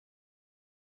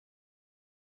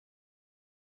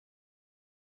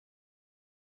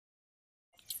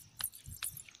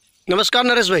नमस्कार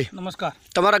नरेश भाई। नमस्कार।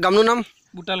 तमारा गामનું નામ?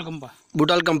 બુટાલ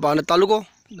કંપા અને તાલુકો?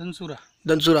 ધનસુરા।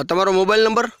 તમારો મોબાઈલ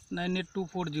નંબર?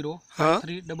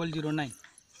 9824053009।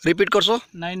 રિપીટ કરશો?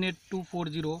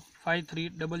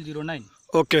 9824053009।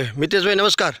 ઓકે મિતેશ ભાઈ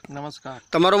નમસ્કાર। નમસ્કાર।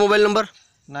 તમારો મોબાઈલ નંબર?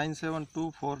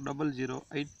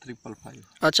 9724008555।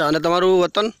 અચ્છા, અને તમારું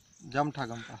વતન?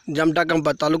 જામઠા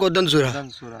કંપા, તાલુકો ધનસુરા।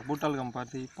 બુટાલ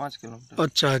કંપાથી 5 કિલોમીટર।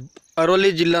 અચ્છા,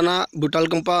 અરવલ્લી જિલ્લાના બુટાલ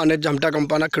કંપા અને જામઠા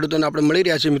કંપાના ખેડૂતોને આપણે મળી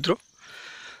રહ્યા છીએ મિત્રો।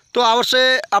 તો આ વર્ષે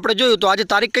આપણે જોયું તો આજે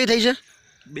તારીખ કઈ થઈ છે?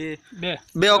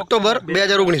 2 ઓક્ટોબર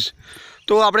 2019।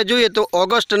 તો આપણે જોઈએ તો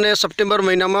ઓગસ્ટ અને સપ્ટેમ્બર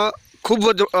મહિનામાં ખૂબ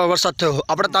વરસાદ થયો।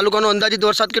 આપણા તાલુકાનો અંદાજિત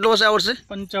વરસાદ કેટલો હશે આ વર્ષે?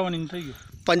 55 ઇંચ થઈ ગયો।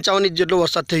 55 ઇંચ જેટલો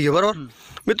વરસાદ થઈ ગયો, બરાબર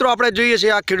મિત્રો। આપણે જોઈએ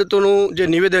છીએ આ ખેડૂતોનું જે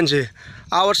નિવેદન છે,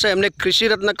 આ વર્ષે એમને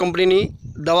કૃષિરત્ન કંપનીની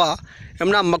દવા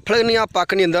એમના મગફળીની આ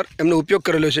પાકની અંદર એમનો ઉપયોગ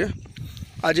કરેલો છે।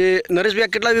 આજે નરેશભાઈ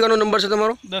આ કેટલા વીઘાનો નંબર છે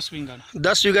તમારો? 10 વીઘાનો।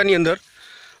 10 વીઘાની અંદર,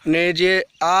 અને જે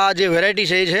આ જે વેરાયટી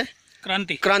છે એ છે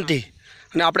ક્રાંતિ।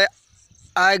 અને આપણે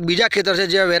આ એક બીજા ખેતર છે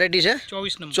જે વેરાયટી છે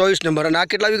 24 નંબર। અને આ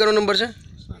કેટલા વીઘાનો નંબર છે?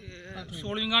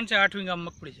 16 વીઘા છે। 8 વીઘા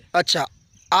મગફળી છે। અચ્છા,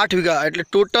 8 વીઘા એટલે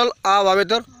ટોટલ આ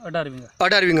વાવેતર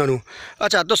 18 વીઘાનું।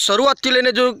 અચ્છા, તો શરૂઆતથી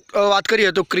લઈને જો વાત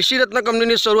કરીએ તો કૃષિરત્ન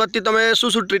કંપનીની શરૂઆતથી તમે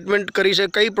શું ટ્રીટમેન્ટ કરી છે,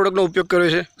 કઈ પ્રોડક્ટનો ઉપયોગ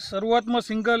કર્યો છે? શરૂઆતમાં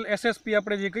સિંગલ એસએસપી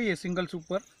આપણે જે કહીએ સિંગલ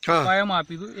સુપર પાયામાં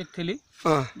આપી દીધું એક થેલી,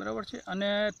 બરાબર છે। અને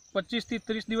 25 થી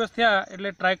 30 દિવસ થયા એટલે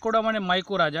ટ્રાયકોડામાં અને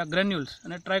માઇકોરાજા ગ્રેન્યુલ્સ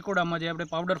અને ટ્રાયકોડામાં જે આપણે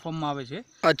પાવડર ફોર્મમાં આવે છે,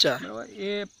 અચ્છા, બરાબર,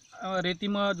 એ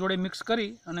રેતીમાં જોડે મિક્સ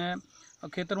કરી અને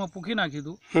ખેતરમાં પૂકી નાખ્યું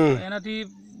હતું। એનાથી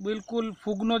બિલકુલ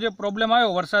ફૂગનો જે પ્રોબ્લેમ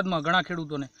આવ્યો વરસાદમાં ઘણા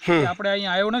ખેડૂતોને, આપણે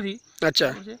અહીંયા આવ્યો નથી।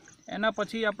 અચ્છા, એના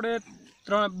પછી આપણે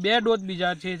 2 ડોઝ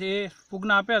બીજા છે જે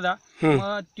ફૂગના આપ્યા હતા।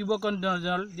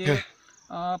 ટ્યુબોકન્ઝોલ જે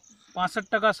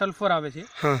 65% સલ્ફર આવે છે,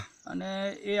 અને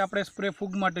એ આપણે સ્પ્રે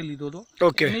ફૂગ માટે લીધો હતો।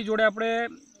 એની જોડે આપણે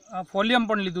ફોલિયમ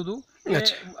પણ લીધું હતું।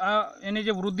 એની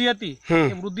જે વૃદ્ધિ હતી એ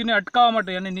વૃદ્ધિને અટકાવવા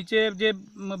માટે, અને નીચે જે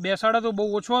બેસાડ હતો બહુ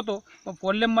ઓછો હતો,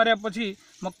 ફોલિયમ માર્યા પછી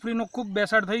મગફળીનો ખૂબ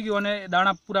બેસાડ થઈ ગયો અને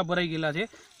દાણા પૂરા ભરાઈ ગયેલા છે।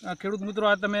 ખેડૂત મિત્રો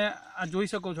આ તમે આ જોઈ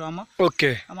શકો છો। આમાં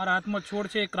અમારા હાથમાં છોડ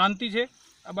છે એ ક્રાંતિ છે।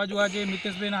 આ બાજુ આ જે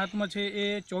મિતેશભાઈના હાથમાં છે એ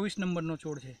 24 નંબરનો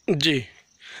છોડ છે જી।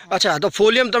 અચ્છા, તો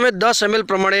ફોલિયમ તમે 10 ml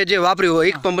પ્રમાણે જે વાપર્યું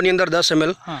એક પંપની અંદર 10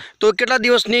 ml, તો કેટલા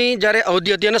દિવસની જ્યારે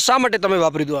અવધિ હતી અને શા માટે તમે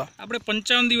વાપર્યું? આપણે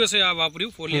 55 દિવસે આ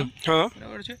વાપર્યું ફોલિયમ,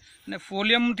 બરાબર છે। અને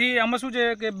ફોલિયમથી આમાં શું છે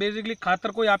કે બેઝિકલી ખાતર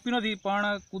કોઈ આપ્યું નથી, પણ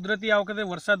કુદરતી આ વખતે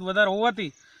વરસાદ વધારે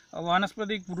હોવાથી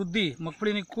વાનસ્પતિક વૃદ્ધિ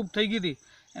મગફળીની ખૂબ થઈ ગઈ હતી।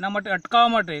 એના માટે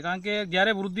અટકાવવા માટે, કારણ કે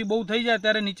જ્યારે વૃદ્ધિ બહુ થઈ જાય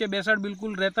ત્યારે નીચે બેસાડ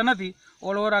બિલકુલ રહેતા નથી।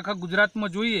 ઓલ ઓવર આખા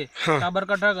ગુજરાતમાં જોઈએ,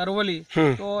 સાબરકાંઠા, અરવલ્લી,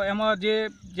 તો એમાં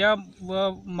જ્યાં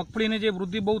મગફળીની જે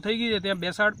વૃદ્ધિ બહુ થઈ ગઈ છે ત્યાં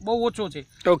બેસાડ બહુ ઓછો છે।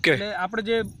 એટલે આપણે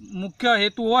જે મુખ્ય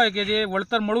હેતુ હોય કે જે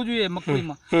વળતર મળવું જોઈએ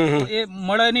મગફળીમાં, તો એ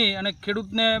મળે નહીં અને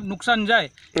ખેડૂતને નુકસાન જાય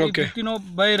એ વ્યક્તિનો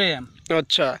ભય રહે એમ।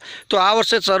 અચ્છા, તો આ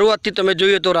વર્ષે શરૂઆતથી તમે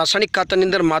જોઈએ તો રાસાયણિક ખાતરની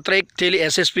અંદર માત્ર એક થેલી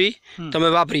એસએસપી તમે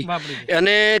વાપરી,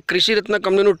 અને કૃષિરત્ન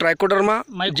કંપનીનું ટ્રાયકોડરમાં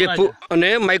જે અને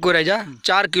માઇકોરાઇઝા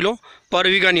 4 કિલો પર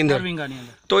વીઘાની અંદર,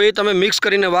 તો એ તમે મિક્સ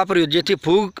કરીને વાપર્યું, જેથી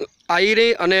ફૂગ આવી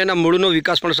રહી અને એના મૂળનો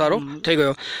વિકાસ પણ સારો થઈ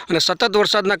ગયો। અને સતત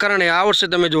વરસાદના કારણે આ વર્ષે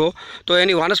તમે જુઓ તો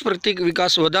એની વાનસ્પતિક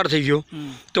વિકાસ વધારે થઈ ગયો।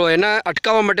 તો એના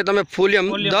અટકાવવા માટે તમે ફોલિયમ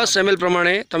 10 ml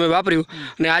પ્રમાણે તમે વાપર્યું,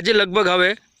 અને આજે લગભગ હવે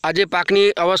આજે પાકની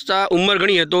અવસ્થા ઉંમર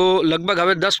ગણીએ તો લગભગ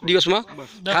હવે 10 દિવસમાં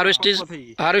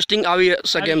હાર્વેસ્ટિંગ આવી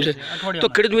શકે એમ છે। તો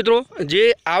ખેડૂત મિત્રો, જે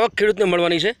આવક ખેડૂતને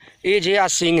મળવાની છે એ છે આ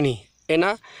સિંગની,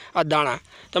 એના આ દાણા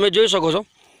તમે જોઈ શકો છો,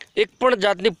 એક પણ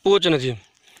જાતની પોચ નથી।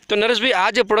 તો નરેશભાઈ, આ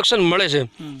જે પ્રોડક્શન મળે છે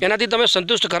એનાથી તમે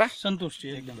સંતુષ્ટ ખરા? સંતુષ્ટ છે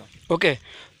એકદમ। ઓકે,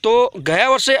 તો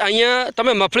ગયા વર્ષે અહીંયા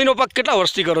તમે મગફળીનો પાક કેટલા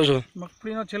વર્ષથી કરો છો?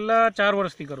 મગફળીનો છેલ્લા 4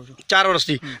 વર્ષથી કરું છું। 4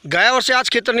 વર્ષથી। ગયા વર્ષે આ જ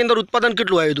ખેતરની અંદર ઉત્પાદન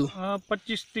કેટલું આવ્યું હતું?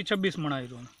 25 થી 26 મણ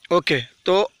આવ્યું હતું। ઓકે,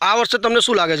 તો આ વર્ષે તમને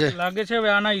શું લાગે છે? હવે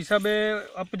આના હિસાબે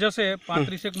અપ જશે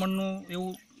 35 મણનું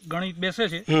એવું ગણિત બેસે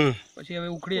છે, પછી હવે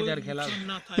ઉખડીએ ત્યારે ખ્યાલ આવે।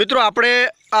 મિત્રો, આપણે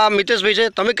આ મિતેશભાઈ છે,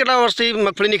 તમે કેટલા વર્ષથી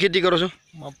મગફળીની ખેતી કરો છો?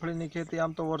 મગફળીની ખેતી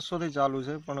આમ તો વર્ષોથી ચાલુ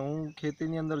છે, પણ હું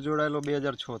ખેતીની અંદર જોડાયેલો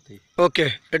 2006 થી। ઓકે,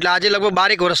 એટલે આજે લગભગ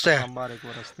 12 વર્ષ થયા। 12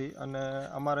 વર્ષથી, અને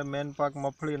અમારે મેન પાક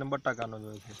મગફળી અને બટાકાનો જ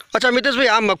હોય છે। અચ્છા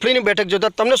મિતેશભાઈ, આ મગફળીની બેઠક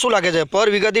જોતા તમને શું લાગે છે પર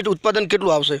વીઘા દીઠ ઉત્પાદન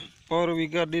કેટલું આવશે? પર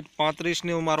વીઘા દીઠ 35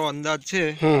 નો મારો અંદાજ છે,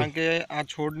 કારણ કે આ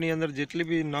છોડની અંદર જેટલી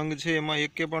બી નંગ છે એમાં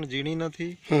એકે પણ ઝીણી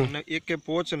નથી અને એકે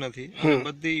પોચ નથી,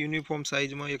 બધી યુનિફોર્મ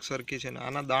સાઈઝમાં એક સરખી છે।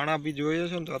 આના દાણા બી જોઈએ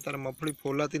છે ને તો અત્યારે મગફળી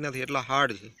ફોલાતી નથી, એટલા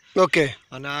હાર્ડ છે। ઓકે,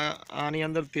 અને આની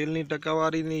અંદર તેલની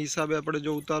ટકાવારીની હિસાબે આપણે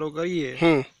જો ઉતારો કરીએ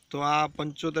તો આ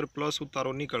 75+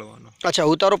 ઉતારો નીકળવાનો। અચ્છા,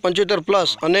 ઉતારો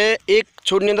 75+, અને એક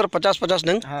છોડની અંદર 50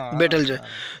 નંગ બેઠેલ છે।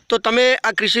 તો તમે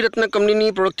આ કૃષિરત્ન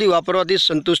કંપનીની પ્રોડક્ટથી વાપરવાથી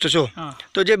સંતુષ્ટ છો?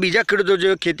 તો જે બીજા ખેડૂતો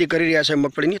જે ખેતી કરી રહ્યા છે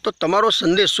મગફળીની, તો તમારો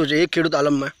સંદેશ શું છે એ ખેડૂત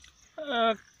આલમમાં?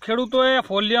 ખેડૂતોએ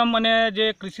ફોલિયમ અને જે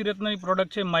કૃષિરત્નની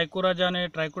પ્રોડક્ટ છે માઇકોરાજા અને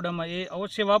ટ્રાઇકોડર્મા એ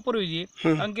અવશ્ય વાપરવી જોઈએ.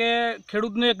 કારણ કે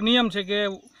ખેડૂતનો એક નિયમ છે કે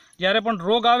જ્યારે પણ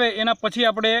રોગ આવે એના પછી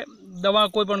આપણે દવા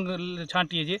કોઈ પણ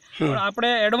છાંટીએ છીએ, પણ આપણે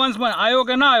એડવાન્સમાં આવ્યો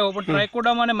કે ના આવ્યો પણ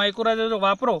ટ્રાઇકોડર્મા અને માઇકોરાજા જો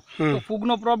વાપરો તો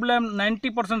ફૂગનો પ્રોબ્લેમ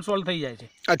 90% સોલ્વ થઈ જાય છે.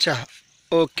 અચ્છા,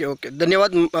 ઓકે ઓકે,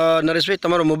 ધન્યવાદ નરેશભાઈ.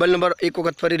 તમારો મોબાઈલ નંબર એક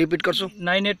વખત ફરી રિપીટ કરશો.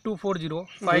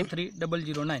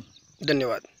 9824053009.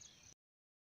 ધન્યવાદ.